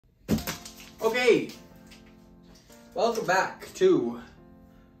Okay, welcome back to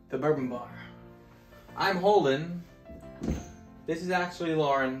the Bourbon Bar. I'm Holden. This is actually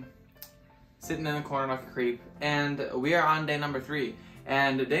Lauren, sitting in the corner like a creep, and we are on day number 3.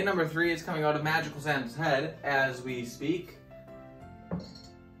 And day number 3 is coming out of Magical Santa's head as we speak.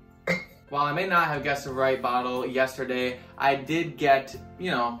 While I may not have guessed the right bottle yesterday, I did get,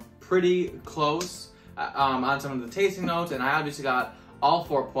 pretty close on some of the tasting notes, and I obviously got all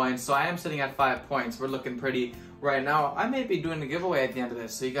 4 points, so I am sitting at 5 points. We're looking pretty right now. I may be doing a giveaway at the end of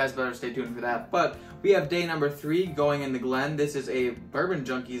this, so you guys better stay tuned for that. But we have day number 3 going in the Glen. This is a Bourbon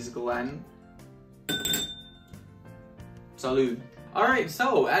Junkies Glen. Salud. Alright,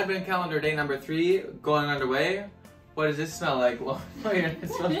 so Advent Calendar day number 3 going underway. What does this smell like?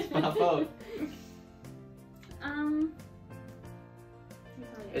 It smells pop out.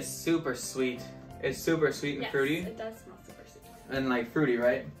 It's super sweet. It's super sweet and fruity. It does smell super sweet. And like fruity,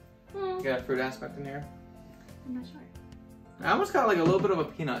 right? You got a fruit aspect in here? I'm not sure. I almost got like a little bit of a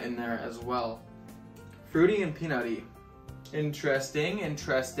peanut in there as well. Fruity and peanutty. Interesting,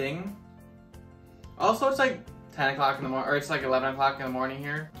 interesting. Also, it's like 10 o'clock in the morning, or it's like 11 o'clock in the morning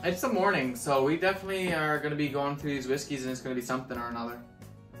here. It's the morning, so we definitely are going to be going through these whiskeys, and it's going to be something or another.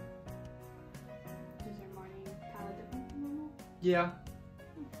 Is your morning palate different from normal? Yeah.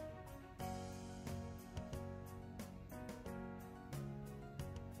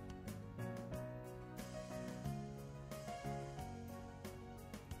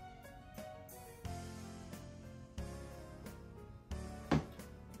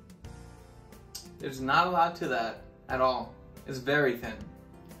 There's not a lot to that at all. It's very thin.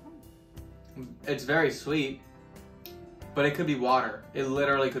 It's very sweet, but it could be water. It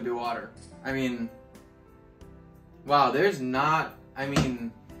literally could be water. I mean, wow, there's not,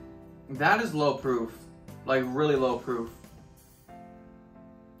 that is low proof. Like really low proof.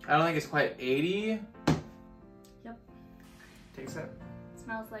 I don't think it's quite 80. Yep. Take a sip. It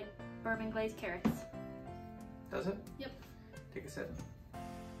smells like bourbon glazed carrots. Does it? Yep. Take a sip.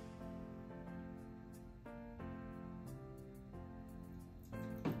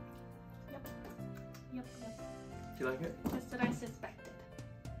 Yep. Do you like it? Just what I suspected.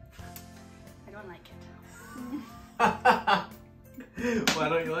 I don't like it. Why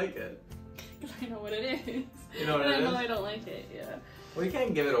don't you like it? Because I know what it is. You know what it is? I know I don't like it, yeah. Well, you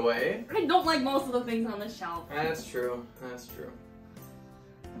can't give it away. I don't like most of the things on the shelf. That's true. That's true.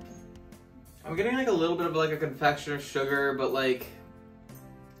 I'm getting like a little bit of like a confectioner sugar, but like,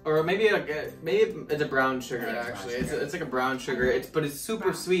 or maybe it's a brown sugar actually. It's like a brown sugar. But it's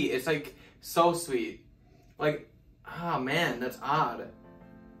super sweet. It's like so sweet. Like, oh man, that's odd.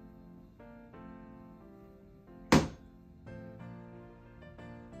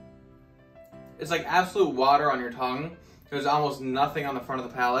 It's like absolute water on your tongue. There's almost nothing on the front of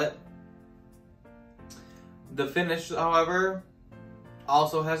the palate. The finish, however,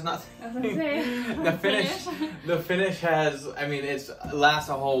 also has nothing. I was gonna say. The finish has, it lasts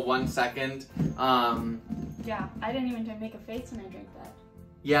a whole 1 second. Yeah, I didn't even make a face when I drank that.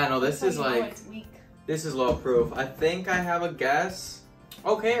 Yeah, no, this is like, it's weak. This is low proof. I think I have a guess.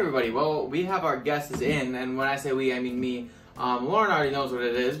 Okay, everybody, well, we have our guesses in, and when I say we, I mean me. Lauren already knows what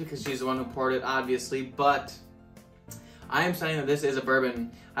it is because she's the one who poured it, obviously, but I am saying that this is a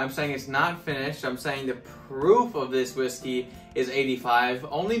bourbon. I'm saying it's not finished. I'm saying the proof of this whiskey is 85,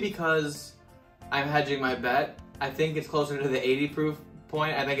 only because I'm hedging my bet. I think it's closer to the 80 proof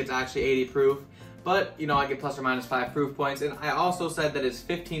point. I think it's actually 80 proof, but, I get plus or minus 5 proof points, and I also said that it's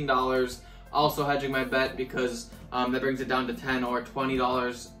 $15, also hedging my bet because that brings it down to $10 or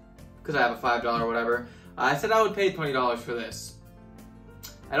 $20 because I have a $5 or whatever. I said I would pay $20 for this.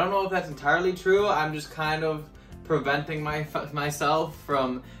 I don't know if that's entirely true. I'm just kind of preventing myself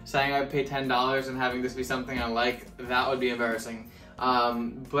from saying I'd pay $10 and having this be something I like. That would be embarrassing.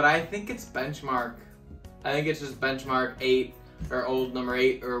 But I think it's benchmark. I think it's just benchmark 8 or old number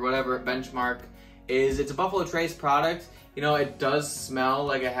 8 or whatever benchmark is. It's a Buffalo Trace product. It does smell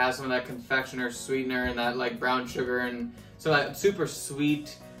like it has some of that confectioner sweetener and that like brown sugar and so that super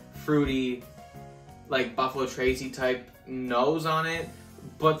sweet, fruity, like Buffalo Tracy type nose on it,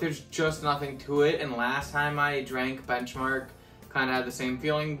 but there's just nothing to it. And last time I drank Benchmark, kind of had the same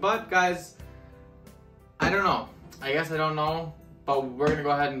feeling. But guys, I don't know. I guess I don't know, but we're gonna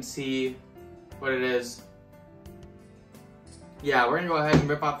go ahead and see what it is. Yeah, we're gonna go ahead and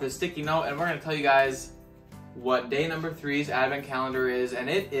rip off this sticky note, and we're gonna tell you guys what day number 3's Advent Calendar is, and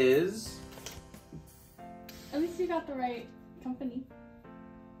it is... At least you got the right company.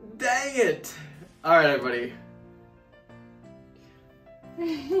 Dang it! Alright, everybody.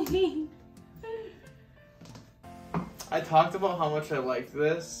 I talked about how much I liked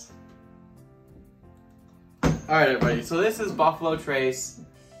this, Alright, everybody, so this is Buffalo Trace.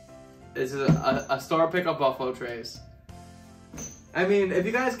 This is a store pickup Buffalo Trace. I mean, if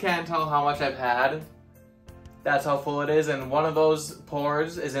you guys can't tell how much I've had, that's how full it is, and one of those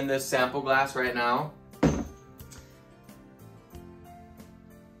pours is in this sample glass right now.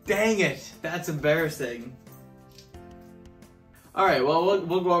 Dang it, that's embarrassing. Alright, well,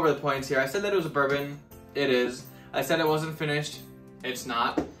 we'll go over the points here. I said that it was a bourbon. It is. I said it wasn't finished. It's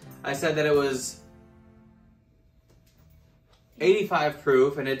not. I said that it was 85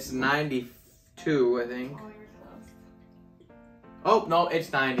 proof, and it's 92, I think. Oh, you're close. Oh, no,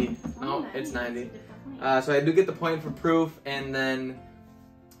 it's 90. No, it's 90. So I do get the point for proof, and then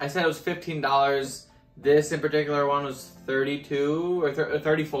I said it was $15. This in particular one was 32 or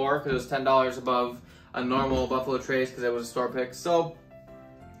 34 because it was $10 above a normal Buffalo Trace because it was a store pick. So,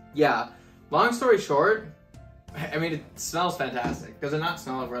 yeah, long story short, I mean, it smells fantastic. Does it not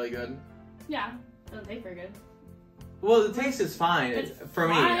smell really good? Yeah, it doesn't taste very good. Well, the taste is fine. It's for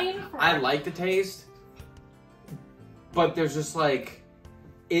me, I like the taste, but there's just like,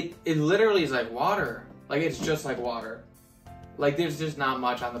 it literally is like water. Like, it's just like water. Like, there's just not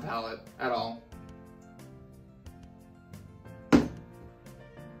much on the palate at all.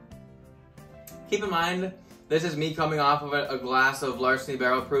 Keep in mind, this is me coming off of a glass of Larceny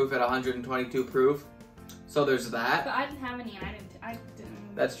Barrel Proof at 122 proof. So there's that. But I didn't have any, and I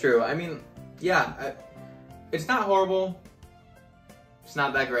didn't. That's true. I mean, yeah, it's not horrible. It's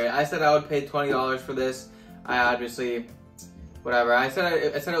not that great. I said I would pay $20 for this. I obviously, whatever. I said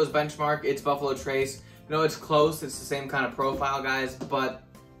it was benchmark. It's Buffalo Trace. You know, it's close. It's the same kind of profile, guys. But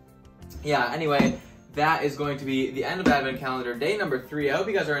yeah, anyway, that is going to be the end of Advent Calendar, day number 3. I hope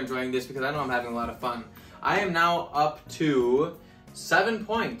you guys are enjoying this because I know I'm having a lot of fun. I am now up to 7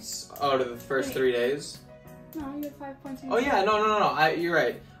 points out of the first 3 days. No, you had 5 points. Oh yeah, no. You're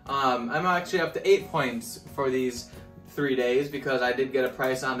right. I'm actually up to 8 points for these 3 days because I did get a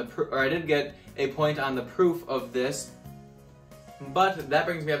price on I did get a point on the proof of this. But that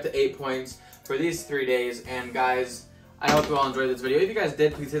brings me up to 8 points for these 3 days. And guys, I hope you all enjoyed this video. If you guys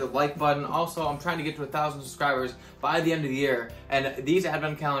did, please hit the like button. Also, I'm trying to get to 1,000 subscribers by the end of the year, and these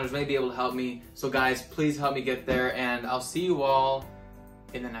Advent calendars may be able to help me. So guys, please help me get there, and I'll see you all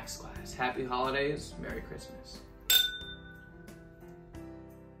in the next class. Happy holidays, Merry Christmas.